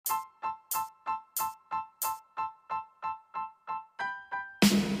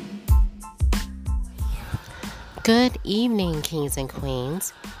Good evening, kings and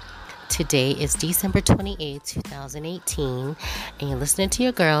queens. Today is December 28th, 2018, and you're listening to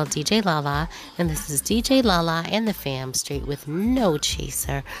your girl, DJ Lala, and this is DJ Lala and the fam, straight with no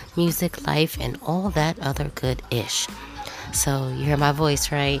chaser, music, life, and all that other good ish. So, you hear my voice,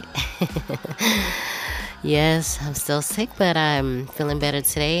 right? Yes, I'm still sick, but I'm feeling better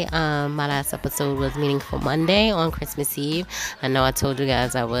today. My last episode was Meaningful Monday on Christmas Eve. I know I told you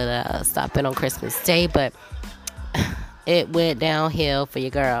guys I would stop in on Christmas Day, but it went downhill for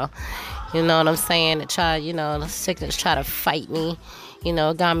your girl. You know what I'm saying? The sickness tried to fight me.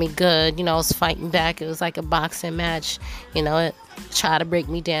 It got me good. I was fighting back. It was like a boxing match. It tried to break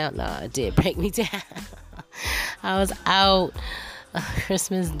me down. No, it did break me down. I was out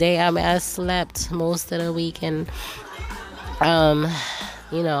Christmas Day. I slept most of the week, and I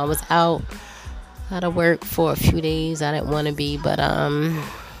was out of work for a few days. I didn't want to be, but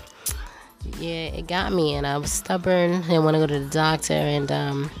yeah, it got me, and I was stubborn. I didn't want to go to the doctor, and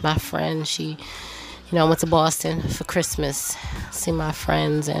my friend, she, I went to Boston for Christmas, see my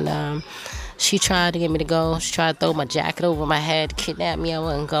friends, and she tried to get me to go. She tried to throw my jacket over my head, kidnap me. I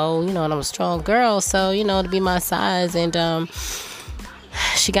wouldn't go, and I'm a strong girl, so, to be my size, and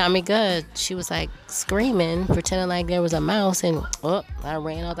she got me good. She was like screaming, pretending like there was a mouse, and I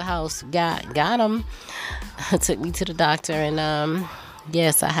ran out the house, got him, took me to the doctor, and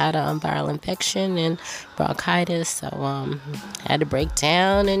yes, I had a viral infection and bronchitis, so I had to break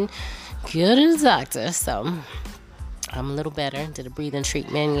down and go to the doctor. So I'm a little better. Did a breathing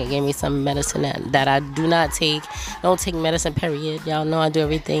treatment. It gave me some medicine that I do not take. Don't take medicine, period. Y'all know I do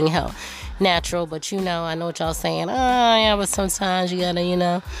everything natural, but I know what y'all saying. Oh, yeah, but sometimes you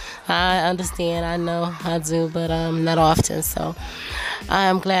gotta, I understand. I know I do, but not often. So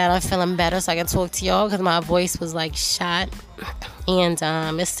I'm glad I'm feeling better so I can talk to y'all, because my voice was like shot. And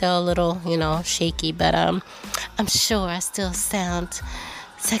it's still a little, shaky, but I'm sure I still sound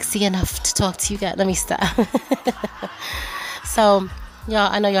sexy enough to talk to you guys. Let me stop. So,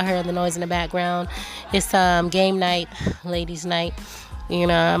 y'all, I know y'all heard the noise in the background. It's game night, ladies' night.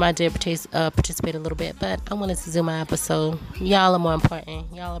 I did participate a little bit, but I wanted to do my episode. Y'all are more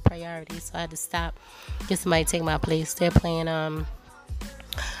important. Y'all are priority, so I had to stop, get somebody to take my place. They're playing, I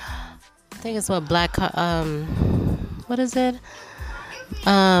think it's what what is it?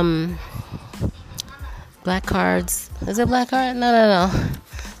 Black cards. Is it black card? No.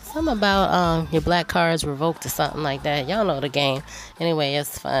 Something about your black cards revoked or something like that. Y'all know the game. Anyway,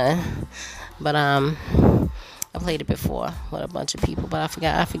 it's fun. But I played it before with a bunch of people, but I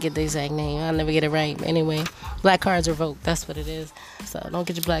forget the exact name. I'll never get it right. Anyway, black cards revoked. That's what it is. So don't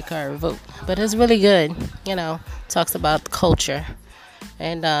get your black card revoked. But it's really good. Talks about culture.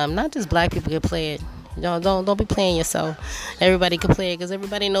 And not just black people can play it. Don't be playing yourself. Everybody can play it, because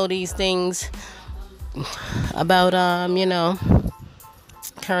everybody know these things about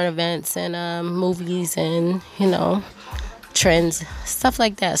current events and movies and trends, stuff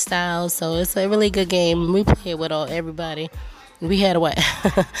like that, styles. So it's a really good game. We play it with everybody. We had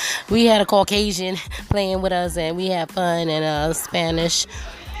we had a Caucasian playing with us, and we had fun, and Spanish,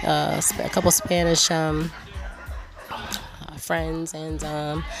 a couple Spanish friends, and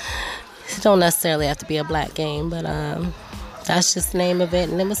it don't necessarily have to be a black game, but that's just the name of it,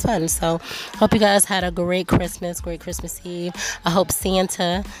 and it was fun. So hope you guys had a great Christmas Eve. I hope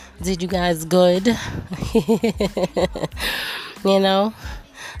Santa did you guys good.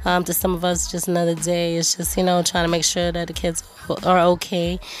 To some of us, just another day. It's just, trying to make sure that the kids are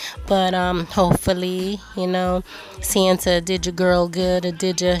okay. But hopefully, Santa did your girl good, or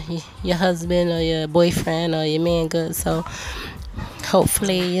did your husband or your boyfriend or your man good. So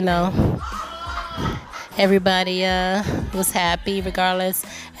hopefully, everybody was happy regardless.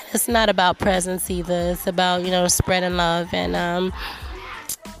 And it's not about presents either. It's about, spreading love and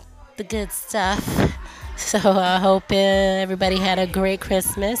the good stuff. So I hope everybody had a great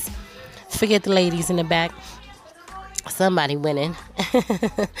Christmas. Forget the ladies in the back. Somebody winning.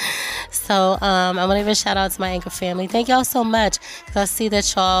 So I want to give a shout out to my Anchor family. Thank y'all so much, because I see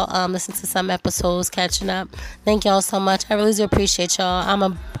that y'all listen to some episodes, catching up. Thank y'all so much. I really do appreciate y'all. I'm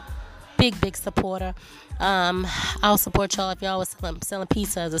a big supporter. I'll support y'all if y'all was selling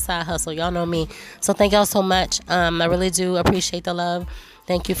pizza as a side hustle. Y'all know me. So thank y'all so much. I really do appreciate the love.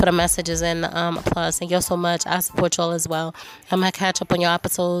 Thank you for the messages and applause. Thank y'all so much. I support y'all as well. I'm going to catch up on your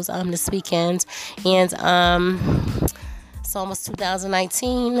episodes this weekend. And it's almost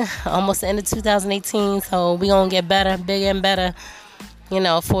 2019, almost the end of 2018. So we going to get better, bigger and better,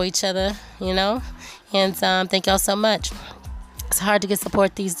 for each other, And thank y'all so much. It's hard to get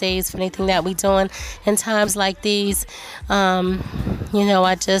support these days for anything that we doing in times like these.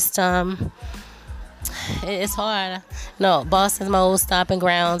 I just it's hard. No, Boston's my old stopping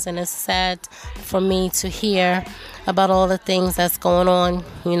grounds, and it's sad for me to hear about all the things that's going on,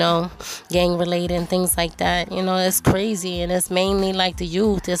 gang related and things like that. It's crazy, and it's mainly like the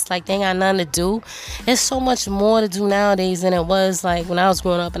youth. It's like they ain't got nothing to do. It's so much more to do nowadays than it was like when I was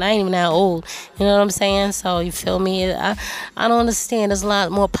growing up, and I ain't even that old. You know what I'm saying? So you feel me? I don't understand. There's a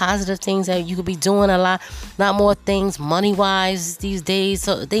lot more positive things that you could be doing. A lot more things money wise these days.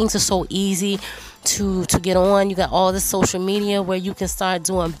 So things are so easy to get on. You got all the social media where you can start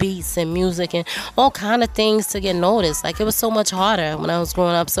doing beats and music and all kind of things to get noticed. Like, it was so much harder when I was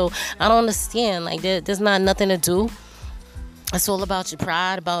growing up. So I don't understand. Like, there's not nothing to do. It's all about your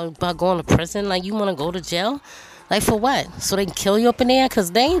pride, about going to prison. Like, you want to go to jail? Like, for what? So they can kill you up in there?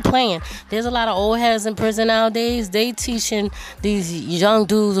 Because they ain't playing. There's a lot of old heads in prison nowadays. They teaching these young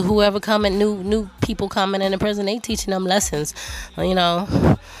dudes or whoever coming, new people coming into prison, they teaching them lessons.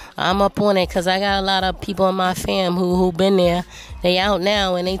 I'm up on it because I got a lot of people in my fam who been there. They out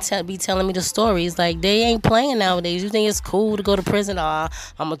now, and they be telling me the stories. Like, they ain't playing nowadays. You think it's cool to go to prison? I'm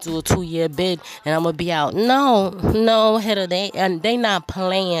going to do a 2-year bid, and I'm going to be out. No, hitter. They not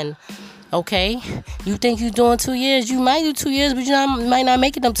playing. Okay, you think you're doing 2 years? You might do 2 years, but might not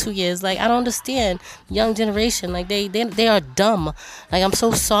make it them 2 years. Like, I don't understand young generation. Like, they are dumb. Like, I'm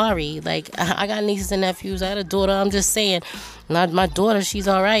so sorry. Like, I got nieces and nephews. I had a daughter. I'm just saying, not my daughter. She's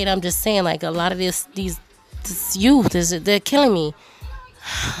all right. I'm just saying, like, a lot of this youth they're killing me.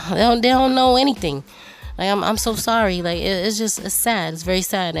 They don't know anything. Like, I'm so sorry. Like, it's sad. It's very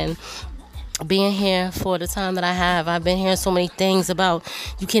sad. And being here for the time that I have, I've been hearing so many things about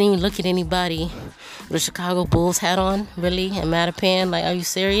you can't even look at anybody with a Chicago Bulls hat on, really, in Mattapan. Like, are you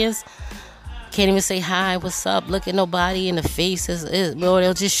serious? Can't even say hi, what's up, look at nobody in the face. Bro,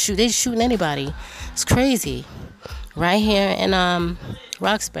 they'll just shoot. They're shooting anybody. It's crazy. Right here in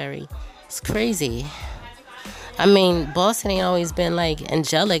Roxbury. It's crazy. I mean, Boston ain't always been like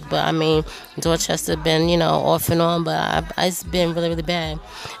angelic, but I mean, Dorchester been, off and on, but it's been really, really bad.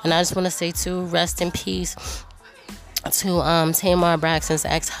 And I just want to say too, rest in peace to Tamar Braxton's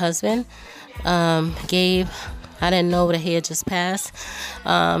ex-husband, Gabe. I didn't know that he had just passed.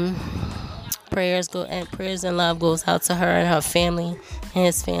 Prayers and love goes out to her and her family, and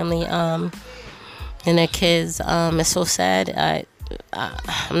his family, and their kids. It's so sad.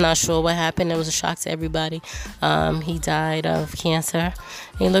 I'm not sure what happened. It was a shock to everybody. He died of cancer.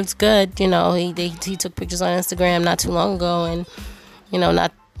 He looked good. He took pictures on Instagram not too long ago, and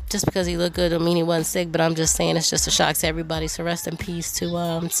not just because he looked good don't mean he wasn't sick, but I'm just saying it's just a shock to everybody. So rest in peace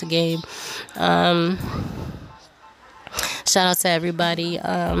to Gabe. Shout out to everybody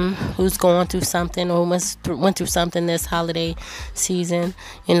who's going through something or went through something this holiday season.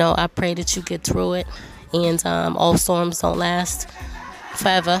 I pray that you get through it. And all storms don't last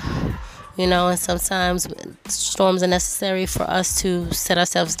forever, and sometimes storms are necessary for us to set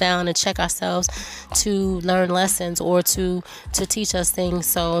ourselves down and check ourselves, to learn lessons or to teach us things.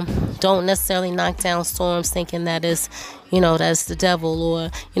 So don't necessarily knock down storms thinking that is, that's the devil, or,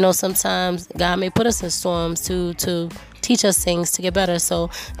 sometimes God may put us in storms to teach us things to get better. So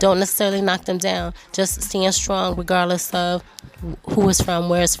don't necessarily knock them down. Just stand strong regardless of who it's from,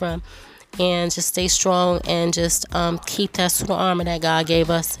 where it's from. And just stay strong and just keep that suit of armor that God gave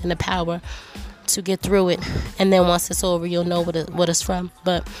us and the power to get through it. And then once it's over, you'll know what it's from.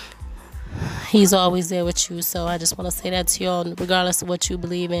 But He's always there with you. So I just want to say that to y'all, regardless of what you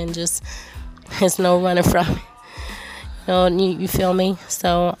believe in. Just there's no running from it. You feel me?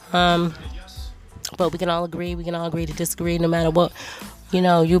 So, but we can all agree. We can all agree to disagree, no matter what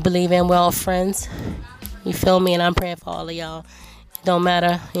you believe in. We're all friends. You feel me? And I'm praying for all of y'all. Don't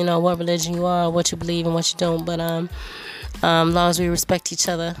matter, what religion you are, what you believe and what you don't, but as long as we respect each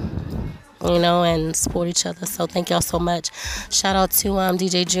other, and support each other. So thank y'all so much. Shout out to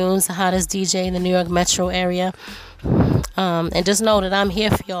DJ Junes, the hottest DJ in the New York metro area. And just know that I'm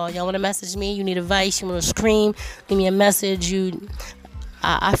here for y'all. Y'all want to message me, you need advice, you want to scream, leave me a message.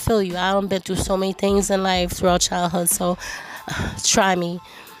 I feel you. I've been through so many things in life throughout childhood, so try me.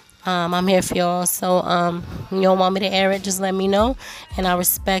 I'm here for y'all. So you don't want me to air it, just let me know, and I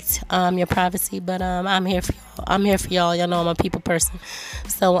respect your privacy, but I'm here for y'all. Y'all know I'm a people person.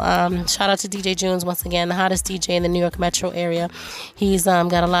 So shout out to DJ Junes once again, the hottest DJ in the New York metro area. He's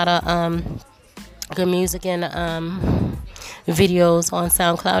got a lot of good music and videos on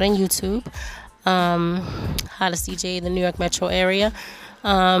SoundCloud and YouTube. Hottest DJ in the New York metro area.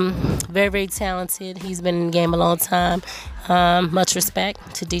 Very, very talented. He's been in the game a long time. Much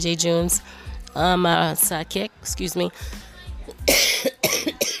respect to DJ Junes, my sidekick, excuse me.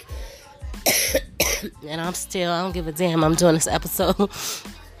 And I don't give a damn. I'm doing this episode.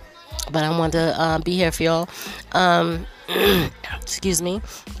 but I wanted to be here for y'all. Excuse me.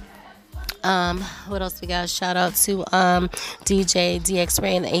 What else we got? Shout out to DJ DX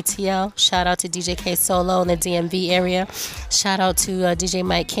Ray in the ATL. Shout out to DJ K Solo in the DMV area. Shout out to DJ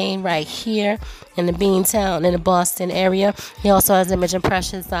Mike Kane right here in the Beantown in the Boston area. He also has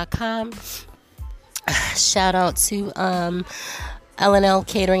imageimpressions.com. Shout out to L&L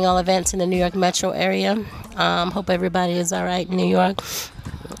catering all events in the New York metro area. Hope everybody is all right in New York,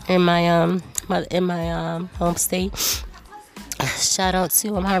 in my home state. Shout out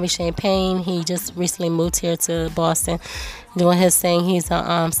to Harvey Champagne. He just recently moved here to Boston, doing his thing. He's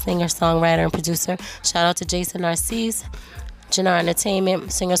a singer, songwriter, and producer. Shout out to Jason Narcisse, Jannar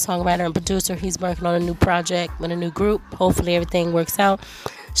Entertainment, singer, songwriter, and producer. He's working on a new project with a new group. Hopefully everything works out.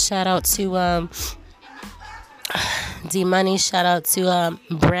 Shout out to D Money. Shout out to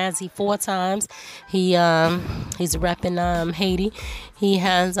Brazzy 4 times. He's repping Haiti. He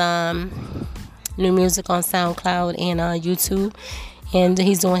has new music on SoundCloud and YouTube, and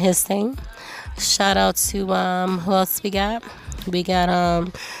he's doing his thing. Shout out to who else we got? We got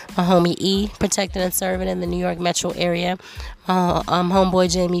my homie E, protecting and serving in the New York metro area.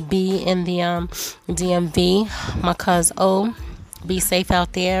 Homeboy Jamie B in the DMV. My cousin O, be safe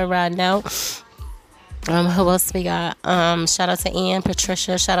out there riding out. Who else we got? Shout out to Ann,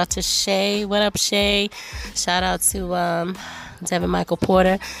 Patricia. Shout out to Shay. What up, Shay? Shout out to Devin Michael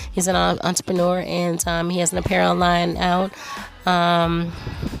Porter. He's an entrepreneur, and he has an apparel line out.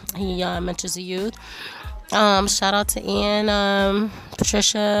 He mentors the youth. Shout out to Ann,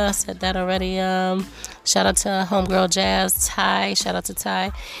 Patricia. I said that already. Shout out to Homegirl Jazz, Ty. Shout out to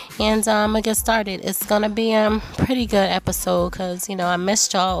Ty. And I'm going to get started. It's going to be a pretty good episode because, I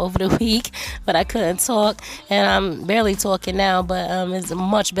missed y'all over the week, but I couldn't talk. And I'm barely talking now, but it's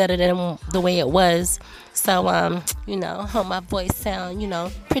much better than the way it was. So, hope my voice sound,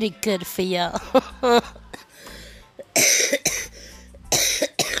 pretty good for y'all.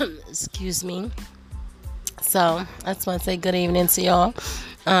 Excuse me. So, I just want to say good evening to y'all.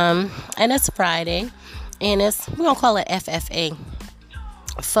 And it's Friday. And we're going to call it FFA.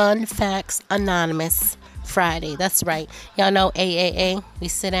 Fun Facts Anonymous Friday. That's right. Y'all know AAA. We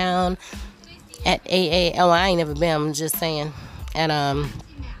sit down at AA. Oh, I ain't never been. I'm just saying. And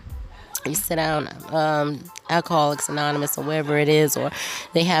you sit down, Alcoholics Anonymous or wherever it is, or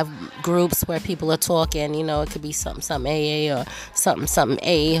they have groups where people are talking, it could be something AA or something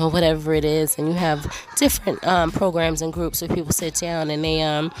A or whatever it is, and you have different programs and groups where people sit down and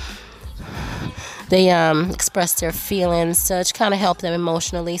they express their feelings to kind of help them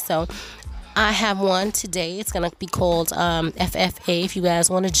emotionally. So I have one today. It's going to be called FFA. If you guys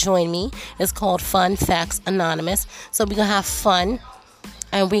want to join me, it's called Fun Facts Anonymous. So we're going to have fun.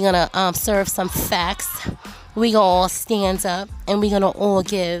 And we're going to serve some facts. We're going to all stand up. And we're going to all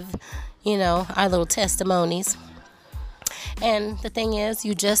give, our little testimonies. And the thing is,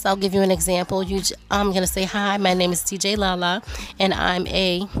 I'll give you an example. I'm going to say, hi, my name is DJ Lala. And I'm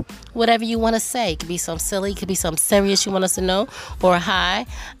whatever you want to say. It could be something silly. It could be something serious you want us to know. Or, hi,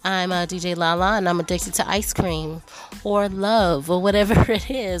 I'm DJ Lala and I'm addicted to ice cream. Or love. Or whatever it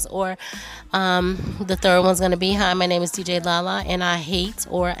is. Or the third one's going to be, hi, my name is DJ Lala and I hate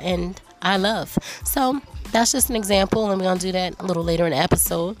and I love. So that's just an example, and we're going to do that a little later in the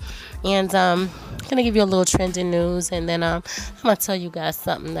episode. And I'm going to give you a little trending news, and then I'm going to tell you guys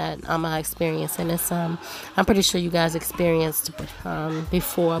something that I'm experiencing. It's I'm pretty sure you guys experienced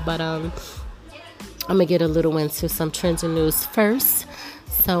before, but I'm going to get a little into some trending news first.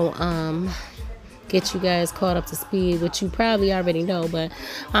 So get you guys caught up to speed, which you probably already know, but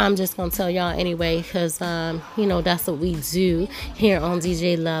I'm just going to tell y'all anyway, because, that's what we do here on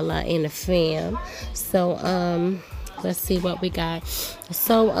DJ Lala and the fam. So, let's see what we got.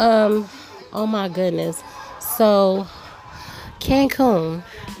 So, oh my goodness. So, Cancun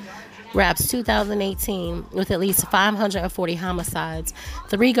wraps 2018 with at least 540 homicides.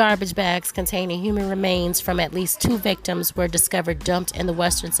 3 garbage bags containing human remains from at least 2 victims were discovered dumped in the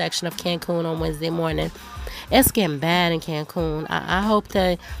western section of Cancun on Wednesday morning. It's getting bad in Cancun. I hope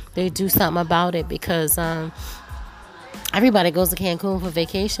that they do something about it, because everybody goes to Cancun for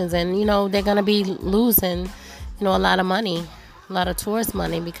vacations, and they're going to be losing a lot of money, a lot of tourist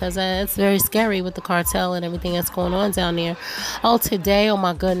money, because it's very scary with the cartel and everything that's going on down there. Oh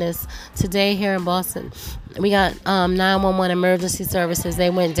my goodness, today here in Boston, we got 911 emergency services. They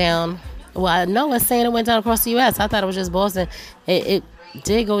went down. Well, I know it's saying it went down across the U.S. I thought it was just Boston. It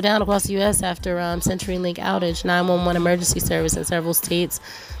did go down across the U.S. after CenturyLink outage. 911 emergency service in several states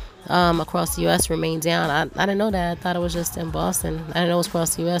across the U.S. remained down. I didn't know that. I thought it was just in Boston. I didn't know it was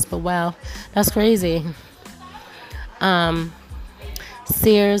across the U.S., but wow, that's crazy.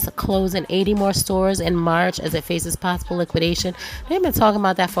 Sears closing 80 more stores in March as it faces possible liquidation. They've been talking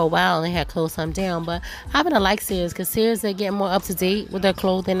about that for a while and they had closed some down, but I happen to like Sears because Sears, they're getting more up to date with their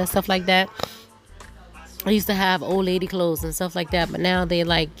clothing and stuff like that. I used to have old lady clothes and stuff like that, but now they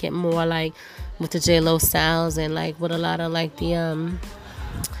like get more like with the J-Lo styles and like with a lot of like the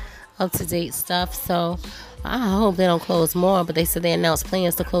up to date stuff. So I hope they don't close more, but they said they announced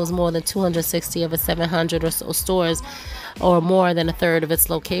plans to close more than 260 of its 700 or so stores, or more than a third of its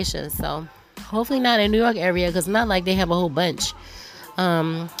locations. So hopefully not in New York area, because not like they have a whole bunch.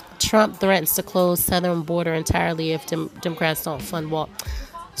 Trump threatens to close southern border entirely if Democrats don't fund wall.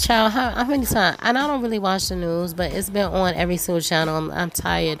 Child, how many times? And I don't really watch the news, but it's been on every single channel. I'm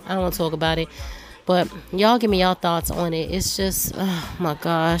tired. I don't want to talk about it. But y'all give me y'all thoughts on it. It's just, oh my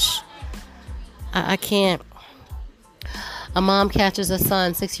gosh. I can't. A mom catches a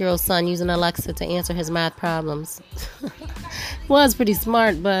 6-year-old son, using Alexa to answer his math problems. Was pretty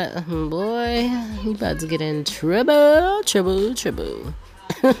smart, but boy, he about to get in trouble.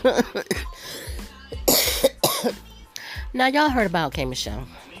 Now, y'all heard about K. Michelle.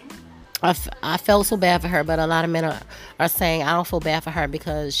 I felt so bad for her, but a lot of men are saying I don't feel bad for her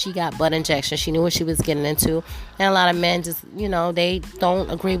because she got butt injections. She knew what she was getting into. And a lot of men just, they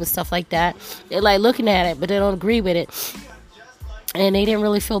don't agree with stuff like that. They're like looking at it, but they don't agree with it. And they didn't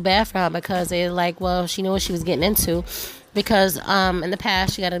really feel bad for her because they're like, well, she knew what she was getting into. Because in the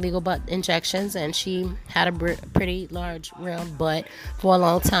past, she got illegal butt injections, and she had a pretty large round butt for a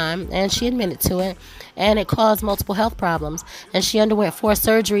long time, and she admitted to it, and it caused multiple health problems. And she underwent 4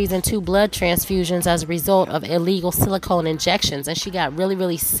 surgeries and 2 blood transfusions as a result of illegal silicone injections, and she got really,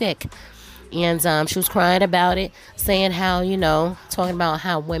 really sick. And she was crying about it, saying how, talking about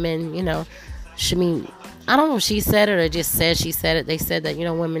how women, should mean. I don't know if she said it or just said she said it. They said that,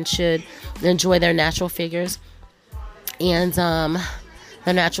 women should enjoy their natural figures and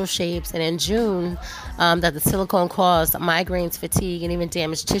their natural shapes. And in June, that the silicone caused migraines, fatigue, and even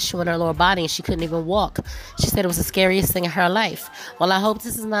damaged tissue in her lower body, and she couldn't even walk. She said it was the scariest thing in her life. Well, I hope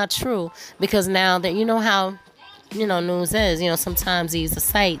this is not true, because now that how news is, sometimes these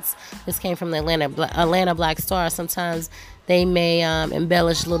sites, this came from the Atlanta Black Star, sometimes they may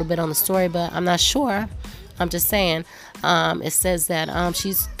embellish a little bit on the story, but I'm not sure. I'm just saying. It says that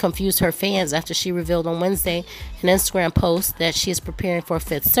she's confused her fans after she revealed on Wednesday an Instagram post that she is preparing for a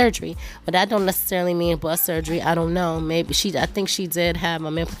 5th surgery. But that don't necessarily mean breast surgery. I don't know. Maybe I think she did have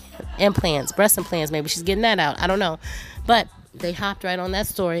implants, breast implants. Maybe she's getting that out. I don't know. But they hopped right on that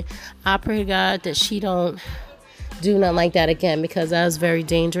story. I pray to God that she don't do nothing like that again, because that was very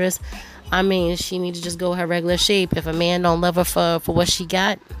dangerous. I mean, she need to just go her regular shape. If a man don't love her for what she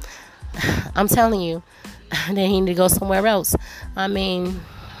got, I'm telling you, then he need to go somewhere else. I mean,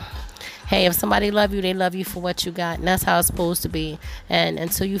 hey, if somebody love you, they love you for what you got, and that's how it's supposed to be. And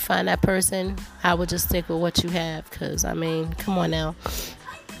until you find that person, I would just stick with what you have, because, I mean, come on now.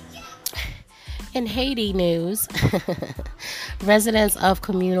 In Haiti news, residents of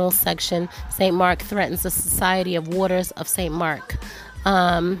communal section St. Mark threatens the Society of Waters of St. Mark.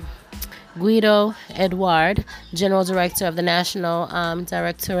 Guido Edouard, General Director of the National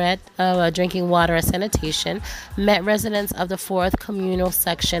Directorate of Drinking Water and Sanitation, met residents of the 4th Communal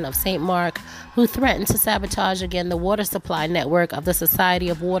Section of St. Mark, who threatened to sabotage again the water supply network of the Society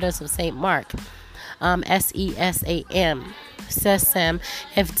of Waters of St. Mark, SESAM,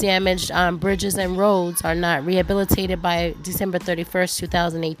 if damaged bridges and roads are not rehabilitated by December 31st,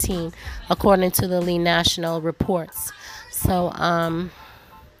 2018, according to the Lee National reports. So,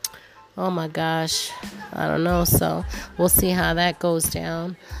 oh my gosh, I don't know. So we'll see how that goes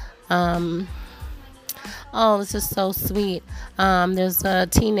down. Oh, this is so sweet. There's a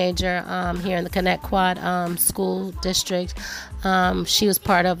teenager here in the Connecticut school district. She was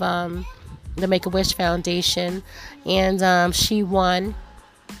part of the Make-A-Wish Foundation, and she won.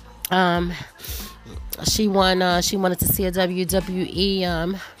 She wanted to see a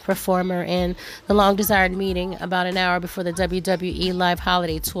WWE performer in the long-desired meeting about an hour before the WWE Live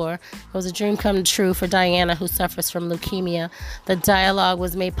Holiday Tour. It was a dream come true for Diana, who suffers from leukemia. The dialogue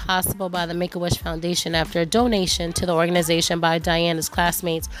was made possible by the Make-A-Wish Foundation after a donation to the organization by Diana's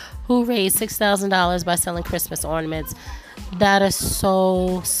classmates, who raised $6,000 by selling Christmas ornaments. That is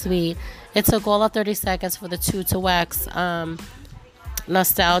so sweet. It took all of 30 seconds for the two to wax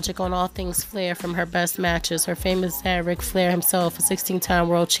nostalgic on all things Flair from her best matches. Her famous dad, Ric Flair himself, a 16-time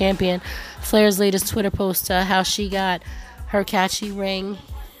world champion. Flair's latest Twitter post how she got her catchy ring,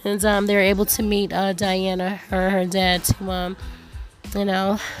 and they were able to meet Diana, her dad, to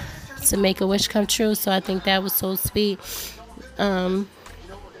to make a wish come true. So I think that was so sweet.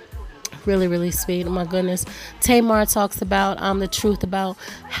 Really, really sweet. Oh my goodness. Tamar talks about the truth about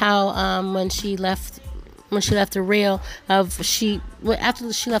how when she left the real of she well,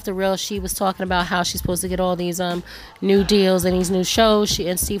 after she left the real, she was talking about how she's supposed to get all these new deals and these new shows. She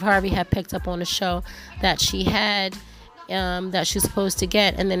and Steve Harvey had picked up on the show that she had that she was supposed to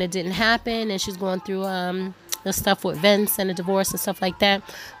get, and then it didn't happen, and she's going through the stuff with Vince and the divorce and stuff like that.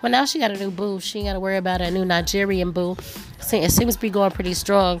 Well, now she got a new boo. She ain't got to worry about a new Nigerian boo. It seems to be going pretty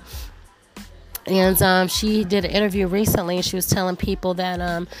strong. And she did an interview recently, and she was telling people that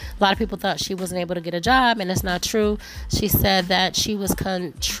a lot of people thought she wasn't able to get a job, and it's not true. She said that she was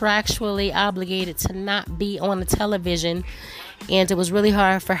contractually obligated to not be on the television, and it was really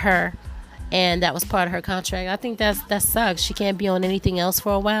hard for her, and that was part of her contract. I think that sucks. She can't be on anything else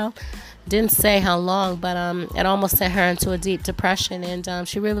for a while. Didn't say how long, but it almost sent her into a deep depression, and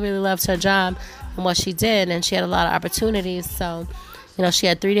she really, really loved her job and what she did, and she had a lot of opportunities. So she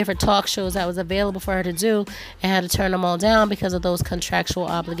had 3 different talk shows that was available for her to do and had to turn them all down because of those contractual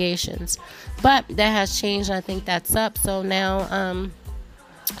obligations. But that has changed, and I think that's up. So now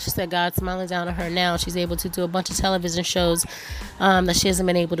she said God's smiling down on her now. She's able to do a bunch of television shows that she hasn't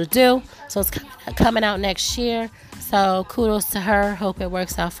been able to do. So it's coming out next year. So kudos to her. Hope it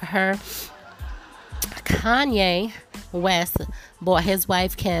works out for her. Kanye West bought his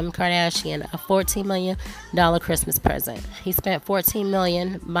wife Kim Kardashian a $14 million Christmas present. He spent $14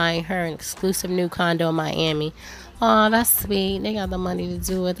 million buying her an exclusive new condo in Miami. Oh, that's sweet. They got the money to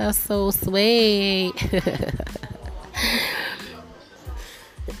do it. That's so sweet.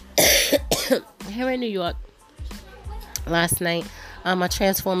 Here in New York last night, a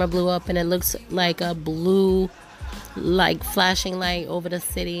transformer blew up, and it looks like a blue flashing light over the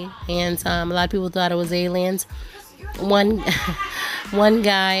city, and a lot of people thought it was aliens. One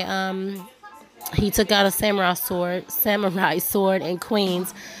guy, he took out a samurai sword in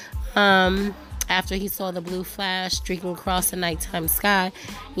Queens after he saw the blue flash streaking across the nighttime sky,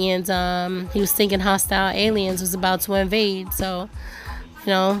 and he was thinking hostile aliens was about to invade. So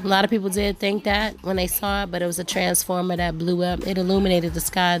a lot of people did think that when they saw it, but it was a transformer that blew up. It illuminated the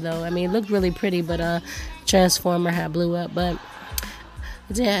sky, though. I mean, it looked really pretty, but transformer had blew up. But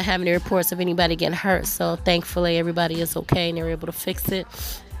I didn't have any reports of anybody getting hurt, so thankfully everybody is okay and they were able to fix it.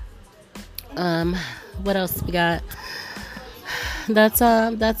 What else we got?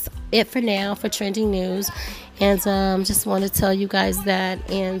 That's it for now for trending news, and just want to tell you guys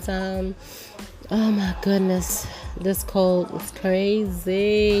that. And oh my goodness, this cold is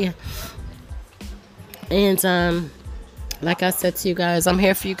crazy. And like I said to you guys, I'm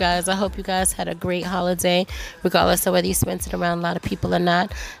here for you guys. I hope you guys had a great holiday, regardless of whether you spent it around a lot of people or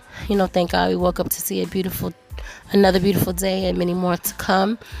not. Thank God we woke up to see another beautiful day and many more to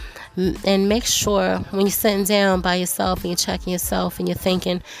come. And make sure when you're sitting down by yourself and you're checking yourself and you're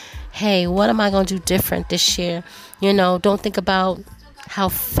thinking, hey, what am I going to do different this year? Don't think about how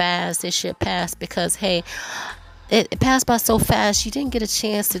fast this year passed, because, hey, it passed by so fast, you didn't get a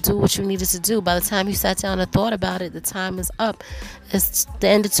chance to do what you needed to do. By the time you sat down and thought about it, the time is up. It's the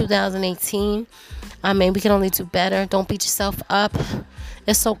end of 2018. I mean, we can only do better. Don't beat yourself up.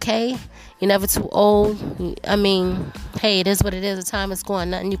 It's okay. You're never too old. I mean, hey, it is what it is. The time is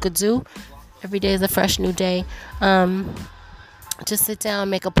gone. Nothing you could do. Every day is a fresh new day. Just sit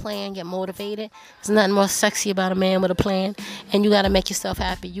down, make a plan, get motivated. There's nothing more sexy about a man with a plan. And you got to make yourself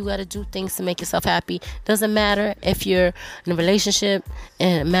happy. You got to do things to make yourself happy. Doesn't matter if you're in a relationship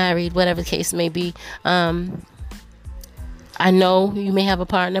and married, whatever the case may be. I know you may have a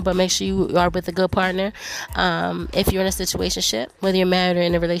partner, but make sure you are with a good partner. If you're in a situationship, whether you're married or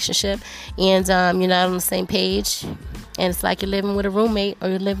in a relationship, and you're not on the same page, and it's like you're living with a roommate, or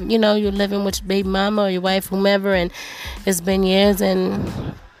you're living with your baby mama or your wife, whomever, and it's been years,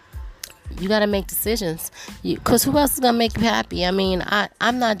 and you got to make decisions, because who else is going to make you happy? I mean,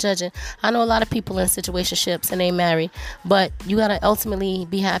 I'm not judging. I know a lot of people in situationships and they married, but you got to ultimately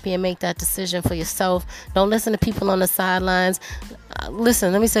be happy and make that decision for yourself. Don't listen to people on the sidelines.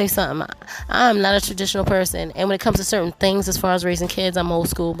 Listen, let me tell you something. I'm not a traditional person, and when it comes to certain things as far as raising kids, I'm old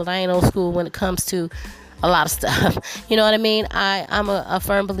school, but I ain't old school when it comes to a lot of stuff. You know what I mean? I'm a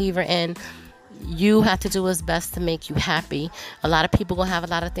firm believer in you have to do what's best to make you happy. A lot of people gonna have a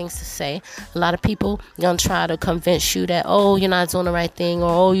lot of things to say. A lot of people gonna try to convince you that, oh, you're not doing the right thing, or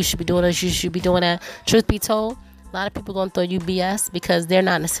oh, you should be doing this, you should be doing that. Truth be told, a lot of people gonna throw you BS because they're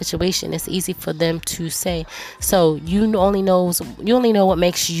not in a situation. It's easy for them to say. So you only know what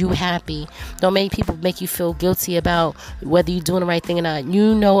makes you happy. Don't make people make you feel guilty about whether you're doing the right thing or not.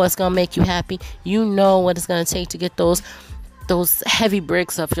 You know what's gonna make you happy. You know what it's gonna take to get those heavy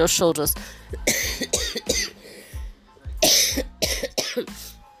bricks off your shoulders.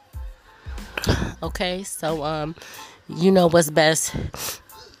 Okay, so you know what's best,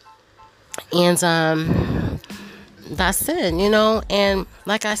 and that's it, and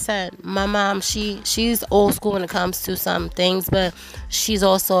like I said, my mom, she's old school when it comes to some things, but she's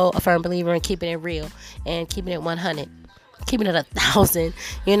also a firm believer in keeping it real and keeping it 100, keeping it 1,000.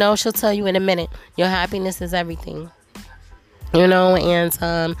 She'll tell you in a minute, your happiness is everything. And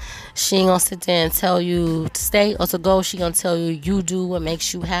she ain't gonna sit there and tell you to stay or to go. She gonna tell you do what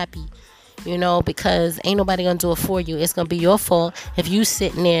makes you happy. Because ain't nobody gonna do it for you. It's gonna be your fault if you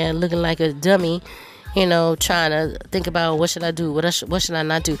sitting there looking like a dummy, trying to think about what should I do, what should I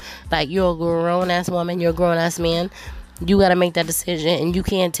not do. Like, you're a grown ass woman, you're a grown ass man. You gotta make that decision, and you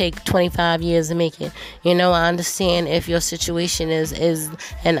can't take 25 years to make it. I understand if your situation is,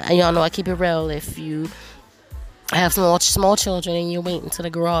 and y'all know I keep it real. If you have small children and you're waiting until they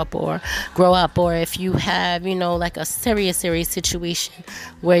grow up, or if you have like a serious situation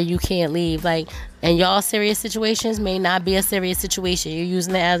where you can't leave, like, and y'all serious situations may not be a serious situation, you're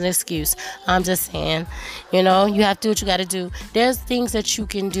using it as an excuse. I'm just saying, you have to do what you got to do. There's things that you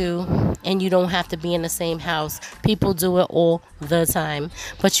can do and you don't have to be in the same house. People do it all the time,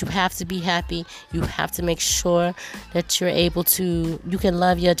 but you have to be happy. You have to make sure that you can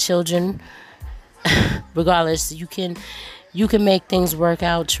love your children regardless. You can make things work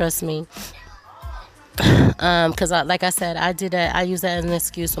out, trust me. Because like I said, I did that. I used that as an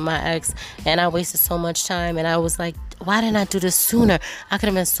excuse with my ex, and I wasted so much time, and I was like, why didn't I do this sooner? I could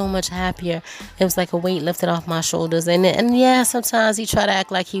have been so much happier. It was like a weight lifted off my shoulders. And yeah, sometimes he tried to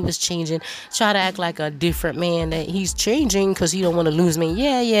act like he was changing, try to act like a different man, that he's changing because he don't want to lose me.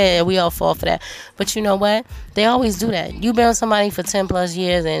 Yeah, we all fall for that. But you know what? They always do that. You've been with somebody for 10 plus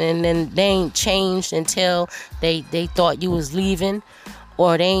years, and then they ain't changed until they thought you was leaving.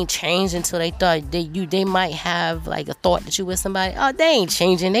 Or they ain't changed until they thought they might have like a thought that you with somebody. Oh, they ain't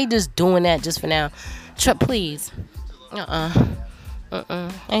changing. They just doing that just for now. Please. I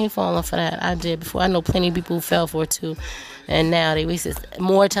ain't falling for that. I did before. I know plenty of people who fell for it too. And now they wasted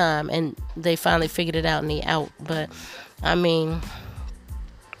more time and they finally figured it out and they out. But I mean,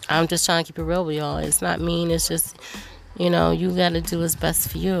 I'm just trying to keep it real with y'all. It's not mean. It's just, you gotta do what's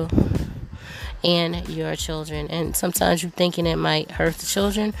best for you and your children. And sometimes you're thinking it might hurt the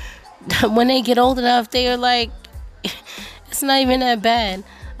children. When they get old enough, they are like, it's not even that bad.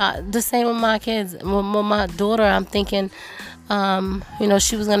 The same with my kids. With my daughter, I'm thinking,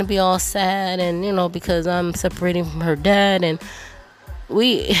 she was going to be all sad and, because I'm separating from her dad. And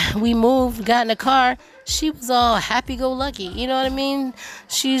we moved, got in a car. She was all happy-go-lucky. You know what I mean?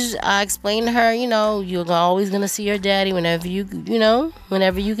 I explained to her, you're always going to see your daddy whenever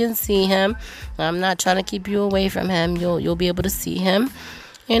whenever you can see him. I'm not trying to keep you away from him. You'll be able to see him,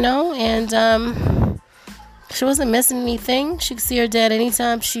 and she wasn't missing anything. She could see her dad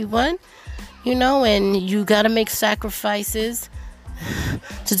anytime she want, and you got to make sacrifices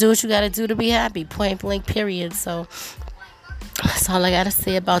to do what you got to do to be happy, point blank, period. So that's all I got to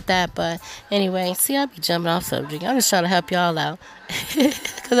say about that. But anyway, see, I'll be jumping off subject. I'm just trying to help y'all out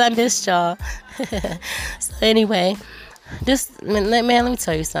because I missed y'all. So anyway, let me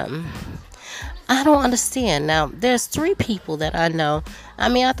tell you something. I don't understand. Now, there's 3 people that I know. I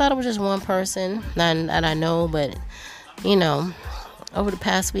mean, I thought it was just one person that I know, but, over the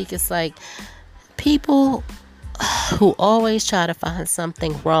past week, it's like people who always try to find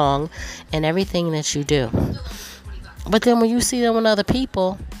something wrong in everything that you do. But then when you see them with other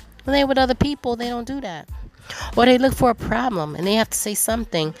people, when they're with other people, they don't do that. Or they look for a problem and they have to say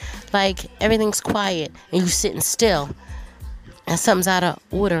something, like everything's quiet and you sitting still and something's out of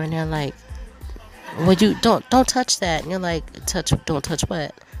order and they're like, well, you don't touch that. And you're like, don't touch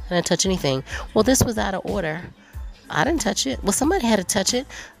what? I didn't touch anything. Well, this was out of order. I didn't touch it. Well, somebody had to touch it.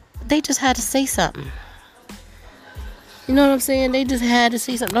 They just had to say something. You know what I'm saying? They just had to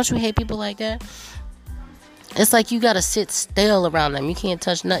say something. Don't you hate people like that? It's like you gotta sit still around them. You can't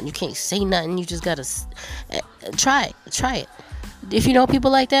touch nothing. You can't say nothing. You just gotta try it. If you know people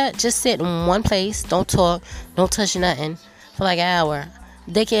like that, just sit in one place. Don't talk. Don't touch nothing for like an hour.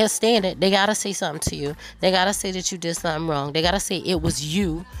 They can't stand it. They gotta say something to you. They gotta say that you did something wrong. They gotta say it was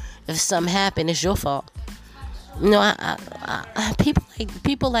you. If something happened, it's your fault.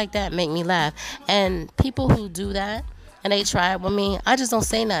 People like that make me laugh. And people who do that and they try it with me, I just don't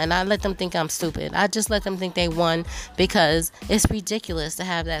say nothing. I let them think I'm stupid. I just let them think they won because it's ridiculous to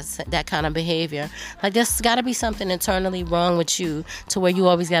have that kind of behavior. Like, there's got to be something internally wrong with you to where you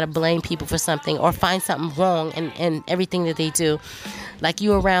always got to blame people for something or find something wrong in everything that they do. Like,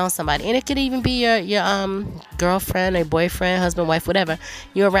 you around somebody, and it could even be your girlfriend or boyfriend, husband, wife, whatever.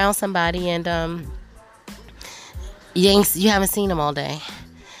 You're around somebody and you haven't seen them all day,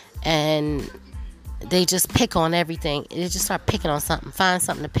 and they just pick on everything. They just start picking on something, find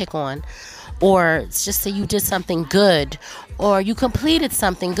something to pick on. Or just say you did something good, or you completed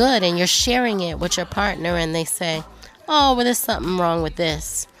something good and you're sharing it with your partner, and they say, oh, well, there's something wrong with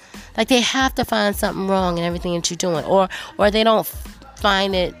this. Like, they have to find something wrong in everything that you're doing, or they don't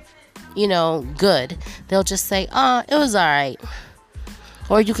find it, good. They'll just say, oh, it was all right.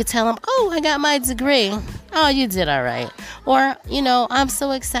 Or you could tell them, oh, I got my degree. Oh, you did all right. Or, I'm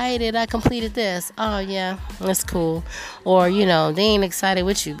so excited I completed this. Oh, yeah, that's cool. Or, they ain't excited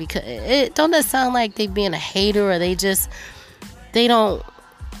with you because don't that sound like they being a hater, or they don't,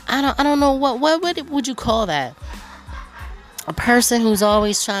 I don't know, what would you call that? A person who's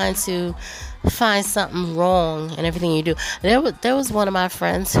always trying to find something wrong in everything you do. There was one of my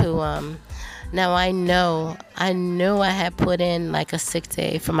friends who, now I know I had put in like a sick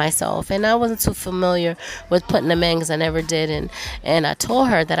day for myself, and I wasn't too familiar with putting them in because I never did, and I told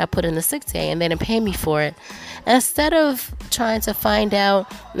her that I put in the sick day and they didn't pay me for it. And instead of trying to find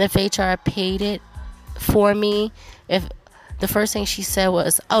out if HR paid it for me, if the first thing she said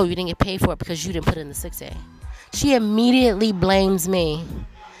was, oh, you didn't get paid for it because you didn't put in the sick day. She immediately blames me.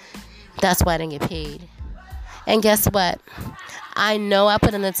 That's why I didn't get paid. And guess what? I know I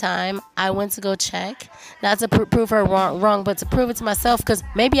put in the time. I went to go check, not to prove her wrong, but to prove it to myself, because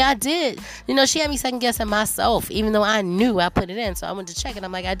maybe I did. She had me second guessing myself, even though I knew I put it in. So I went to check, and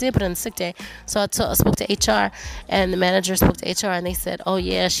I'm like, I did put in the sick day. So I spoke to HR, and the manager spoke to HR, and they said, oh,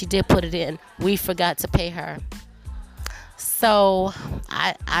 yeah, she did put it in. We forgot to pay her. So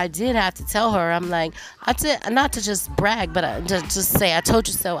I did have to tell her. I'm like, I did, not to just brag, but just say, I told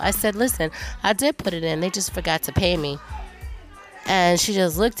you so. I said, listen, I did put it in. They just forgot to pay me. And she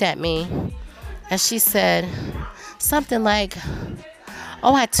just looked at me, and she said something like,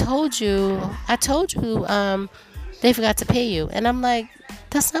 oh, I told you, they forgot to pay you. And I'm like,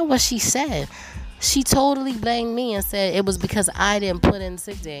 that's not what she said. She totally blamed me and said it was because I didn't put in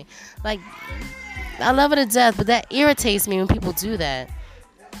sick day. Like, I love her to death, but that irritates me when people do that,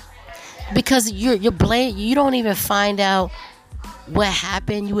 because you don't even find out what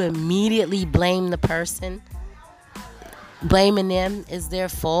happened. You immediately blame the person. Blaming them is their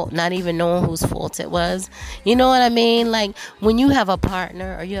fault, not even knowing whose fault it was. You know what I mean? Like, when you have a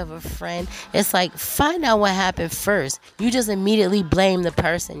partner or you have a friend, it's like, find out what happened first. You just immediately blame the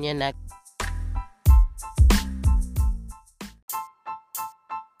person. You're not.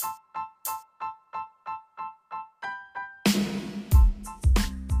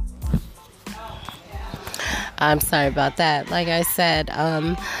 I'm sorry about that. Like I said,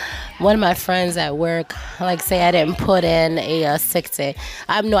 one of my friends at work, say I didn't put in a sick day.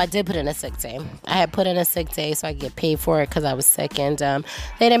 I did put in a sick day. I had put in a sick day so I could get paid for it because I was sick, and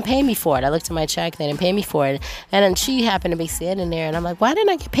they didn't pay me for it. I looked at my check, they didn't pay me for it. And then she happened to be sitting there, and I'm like, why didn't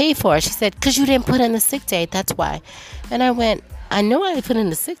I get paid for it? She said, because you didn't put in the sick day, that's why. And I went, I know I put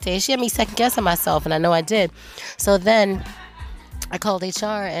in the sick day. She had me second guessing myself, and I know I did. So then I called HR,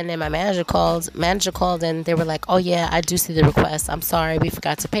 and then my manager called, and they were like, oh, yeah, I do see the request. I'm sorry, we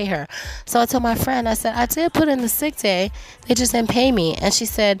forgot to pay her. So I told my friend, I said, I did put in the sick day. They just didn't pay me. And she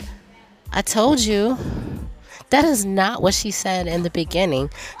said, I told you. That is not what she said in the beginning.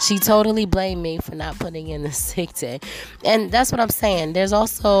 She totally blamed me for not putting in the sick day. And that's what I'm saying. There's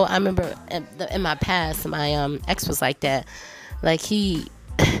also, I remember in my past, my ex was like that. Like, he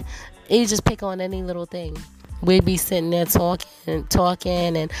just pick on any little thing. We'd be sitting there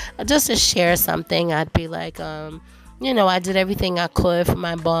talking, and just to share something, I'd be like, I did everything I could for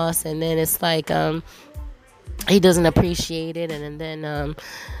my boss, and then it's like, he doesn't appreciate it, and then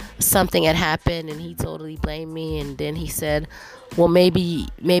something had happened, and he totally blamed me, and then he said, well, maybe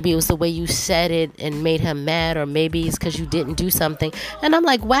it was the way you said it and made him mad, or maybe it's because you didn't do something. And I'm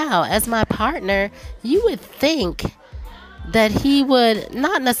like, wow, as my partner, you would think that he would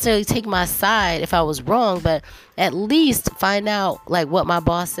not necessarily take my side if I was wrong, but at least find out like what my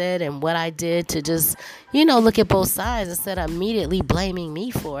boss said and what I did to just, look at both sides instead of immediately blaming me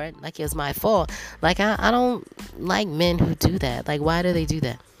for it like it's my fault. Like, I don't like men who do that. Like, why do they do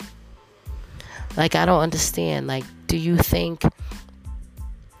that? Like, I don't understand. Like, do you think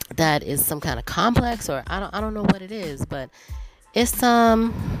that is some kind of complex, or I don't know what it is, but it's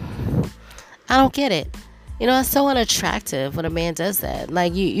I don't get it. It's so unattractive when a man does that.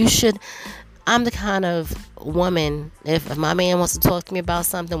 Like, you should. I'm the kind of woman, if my man wants to talk to me about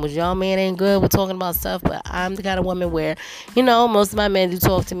something, which y'all man ain't good with talking about stuff, but I'm the kind of woman where, most of my men do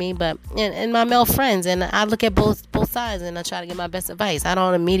talk to me, but and my male friends, and I look at both sides and I try to get my best advice. I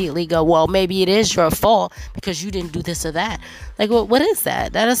don't immediately go, well, maybe it is your fault because you didn't do this or that. Like, what is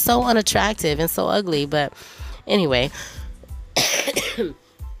that? That is so unattractive and so ugly. But anyway,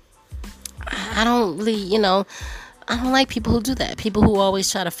 I don't really, I don't like people who do that. People who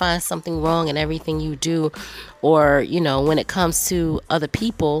always try to find something wrong in everything you do, or, when it comes to other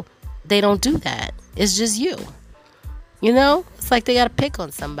people, they don't do that. It's just you. It's like they got to pick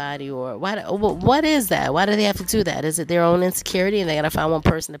on somebody, or what is that? Why do they have to do that? Is it their own insecurity and they got to find one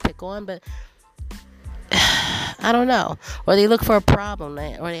person to pick on? But I don't know. Or they look for a problem,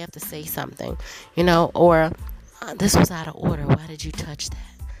 or they have to say something, or this was out of order. Why did you touch that?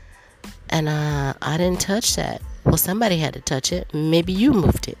 And I didn't touch that. Well, somebody had to touch it. Maybe you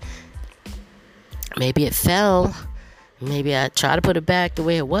moved it. Maybe it fell. Maybe I tried to put it back the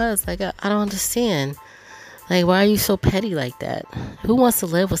way it was. Like, I don't understand. Like, why are you so petty like that? Who wants to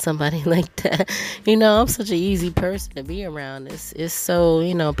live with somebody like that? I'm such an easy person to be around. It's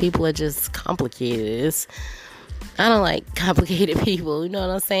so, people are just complicated. I don't like complicated people, you know what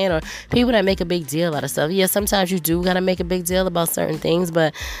I'm saying? Or people that make a big deal out of stuff. Yeah, sometimes you do gotta make a big deal about certain things,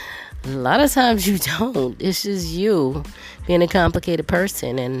 but a lot of times you don't. It's just you being a complicated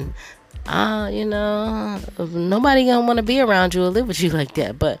person. And, nobody gonna want to be around you or live with you like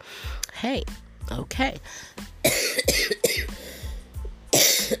that. But, hey, okay.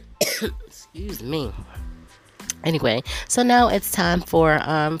 Excuse me. Anyway, so now it's time for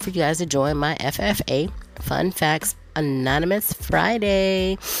you guys to join my FFA Fun Facts Anonymous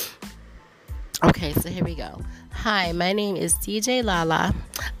Friday. Okay, so here we go. Hi, my name is DJ Lala,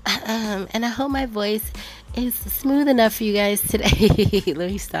 and I hope my voice is smooth enough for you guys today.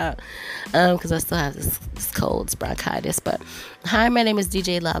 Let me stop, because I still have this cold, it's bronchitis. But hi, my name is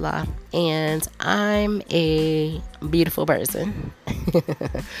DJ Lala, and I'm a beautiful person.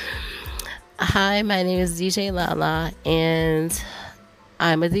 Hi, my name is DJ Lala, and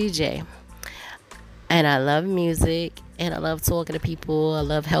I'm a DJ. And I love music, and I love talking to people. I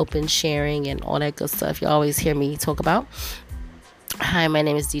love helping, sharing, and all that good stuff you always hear me talk about. Hi, my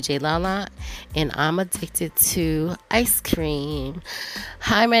name is DJ Lala, and I'm addicted to ice cream.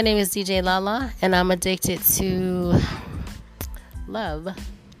 Hi, my name is DJ Lala, and I'm addicted to love.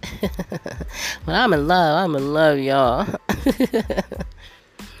 When I'm in love, y'all.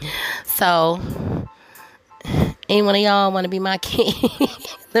 So, any one of y'all want to be my king?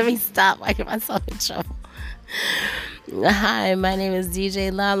 Let me stop. I get myself in trouble. Hi, my name is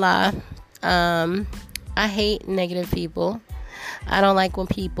DJ Lala. I hate negative people. I don't like when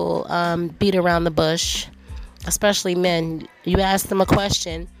people beat around the bush, especially men. You ask them a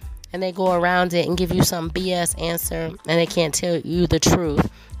question and they go around it and give you some BS answer, and they can't tell you the truth.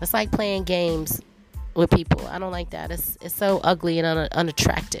 It's like playing games with people. I don't like that. It's so ugly and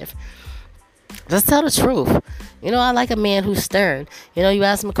unattractive. Just tell the truth. I like a man who's stern. You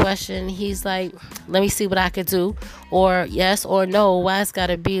ask him a question, he's like, let me see what I could do. Or yes or no. Why it's got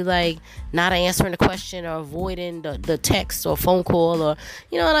to be like not answering the question or avoiding the text or phone call, or,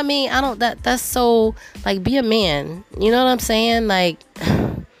 you know what I mean? That's so, like, be a man. You know what I'm saying? Like,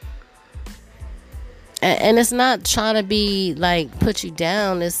 and it's not trying to be like put you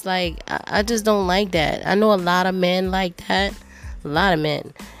down. It's like, I just don't like that. I know a lot of men like that. A lot of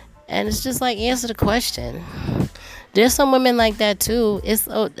men. And it's just like, answer the question. There's some women like that too. It's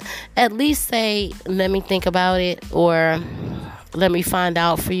at least say, let me think about it, or let me find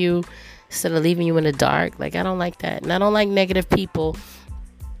out for you, instead of leaving you in the dark. Like, I don't like that. And I don't like negative people.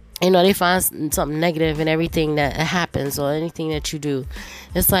 They find something negative in everything that happens or anything that you do.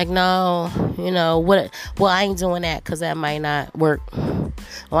 It's like, no, what? Well, I ain't doing that because that might not work.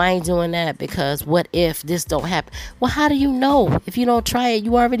 Well, I ain't doing that because what if this don't happen? Well, how do you know? If you don't try it,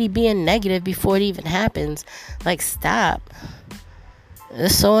 you already being negative before it even happens. Like, stop.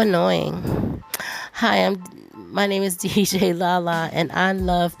 It's so annoying. Hi, my name is DJ Lala, and I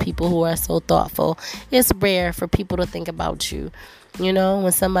love people who are so thoughtful. It's rare for people to think about you.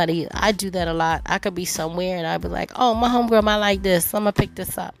 When somebody, I do that a lot. I could be somewhere and I'd be like, oh, my homegirl might like this. I'm going to pick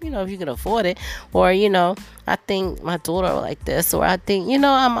this up, if you can afford it. Or, I think my daughter will like this. Or I think,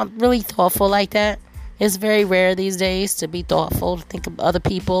 I'm really thoughtful like that. It's very rare these days to be thoughtful, to think of other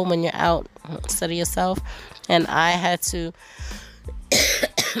people when you're out instead of yourself. And I had to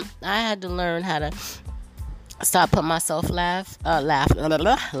learn how to stop putting myself last.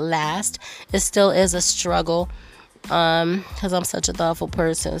 It still is a struggle. Because I'm such a thoughtful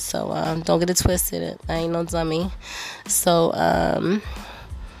person. So don't get it twisted. I ain't no dummy. So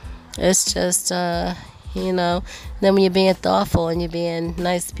it's just then when you're being thoughtful and you're being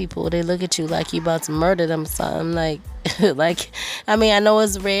nice to people, they look at you like you about to murder them. Something like I know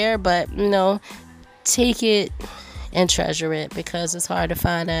it's rare, but take it and treasure it, because it's hard to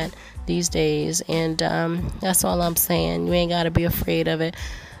find that these days. And that's all I'm saying. You ain't gotta be afraid of it.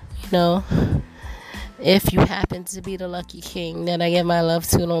 if you happen to be the lucky king that I give my love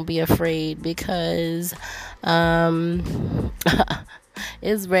to, don't be afraid, because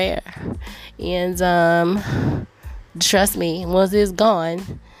it's rare. And trust me, once it's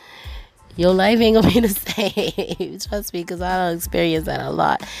gone, your life ain't gonna be the same. Trust me, because I don't experience that a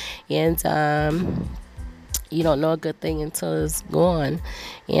lot. And you don't know a good thing until it's gone,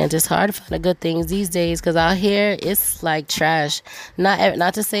 and it's hard to find the good things these days, because out here it's like trash.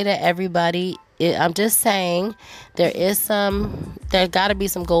 Not to say that everybody, I'm just saying there gotta be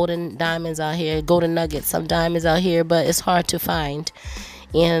some golden diamonds out here, golden nuggets, some diamonds out here, but it's hard to find.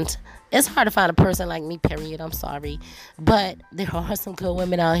 And it's hard to find a person like me, period. I'm sorry, but there are some good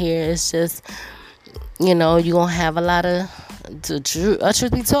women out here. It's just, you're gonna have a lot of,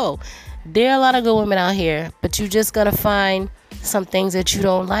 truth be told, there are a lot of good women out here, but you're just gonna find some things that you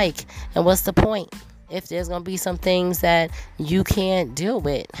don't like. And what's the point if there's gonna be some things that you can't deal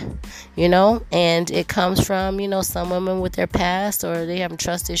with? And it comes from, some women with their past, or they have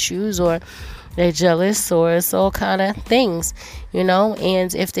trust issues, or they're jealous, or it's all kind of things,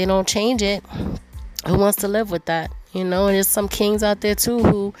 and if they don't change it, who wants to live with that? And there's some kings out there too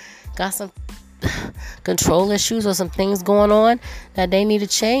who got some control issues, or some things going on that they need to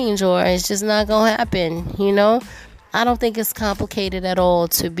change, or it's just not gonna happen. I don't think it's complicated at all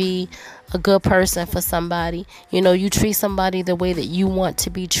to be a good person for somebody. You treat somebody the way that you want to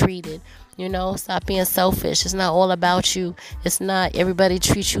be treated. Stop being selfish. It's not all about you. It's not everybody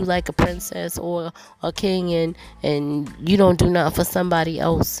treats you like a princess or a king, and you don't do nothing for somebody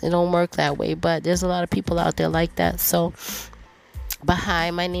else. It don't work that way, but there's a lot of people out there like that. So, but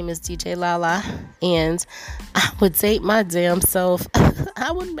hi, my name is DJ Lala, and I would date my damn self.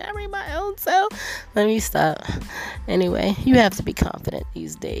 I would marry my own self. Let me stop. Anyway, you have to be confident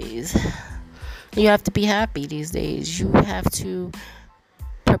these days. You have to be happy these days. You have to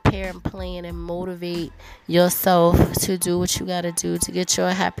prepare and plan and motivate yourself to do what you got to do to get your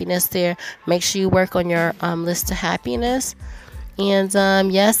happiness there. Make sure you work on your list of happiness. And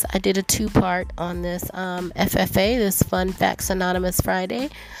yes, I did a 2-part on this FFA, this Fun Facts Anonymous Friday.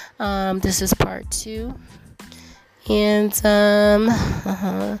 This is part 2. And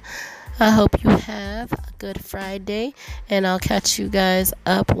I hope you have a good Friday, and I'll catch you guys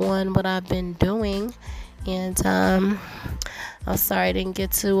up on what I've been doing. And I'm sorry I didn't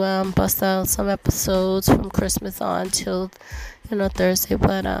get to bust out some episodes from Christmas on till Thursday,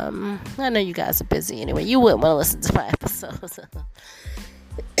 but I know you guys are busy anyway. You wouldn't want to listen to my episodes.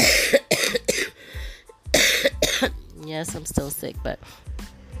 Yes, I'm still sick, but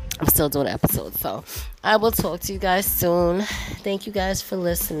I'm still doing episodes. So I will talk to you guys soon. Thank you guys for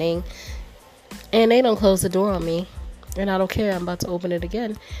listening. And they don't close the door on me, and I don't care. I'm about to open it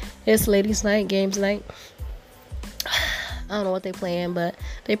again. It's ladies' night, games night. I don't know what they playing, but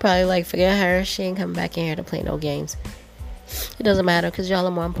they probably forget her. She ain't coming back in here to play no games. It doesn't matter, because y'all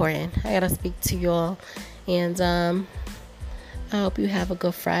are more important. I gotta speak to y'all. And I hope you have a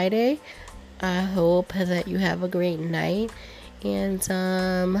good Friday. I hope that you have a great night.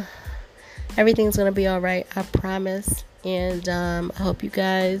 And everything's gonna be alright, I promise. And I hope you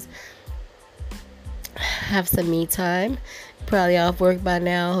guys have some me time. Probably off work by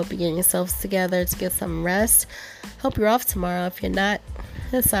now. Hope you're getting yourselves together to get some rest. Hope you're off tomorrow. If you're not,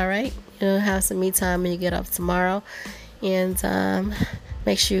 it's alright. Have some me time when you get off tomorrow. And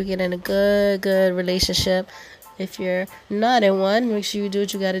make sure you get in a good relationship. If you're not in one, make sure you do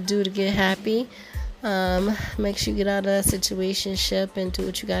what you got to do to get happy. Make sure you get out of that situationship and do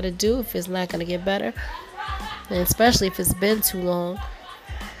what you got to do if it's not going to get better, and especially if it's been too long.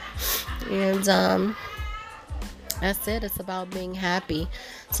 And that's it. It's about being happy.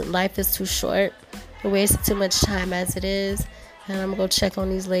 So life is too short. We're wasting too much time as it is. And I'm going to go check on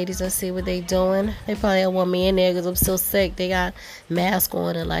these ladies and see what they doing. They probably don't want me in there because I'm still sick. They got mask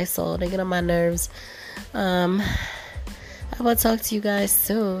on and Lysol. They get on my nerves. I will talk to you guys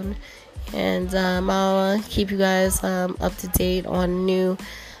soon. And I'll keep you guys up to date on new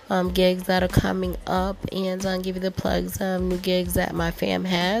gigs that are coming up. And I'll give you the plugs, new gigs that my fam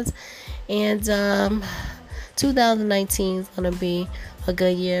has. And 2019 is going to be a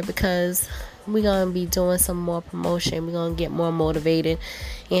good year, because we're going to be doing some more promotion. We're going to get more motivated.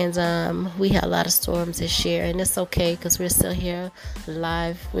 And we had a lot of storms this year. And it's okay, because we're still here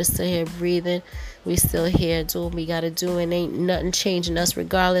alive. We're still here breathing. We're still here doing what we got to do. And ain't nothing changing us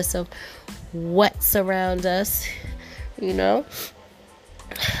regardless of what's around us. With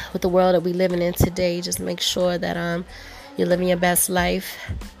the world that we're living in today, just make sure that you're living your best life.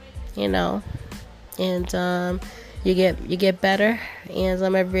 And you get better, and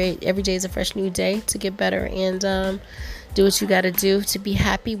every day is a fresh new day to get better, and Do what you got to do to be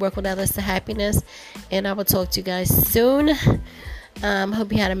happy. Work with others to happiness. And I will talk to you guys soon.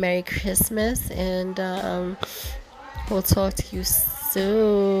 Hope you had a Merry Christmas. And we'll talk to you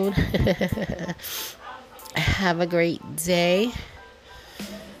soon. Have a great day.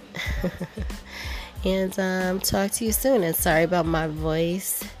 And talk to you soon. And sorry about my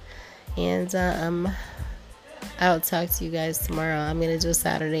voice. And I'll talk to you guys tomorrow. I'm going to do a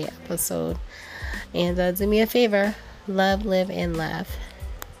Saturday episode. And do me a favor. Love, live, and laugh.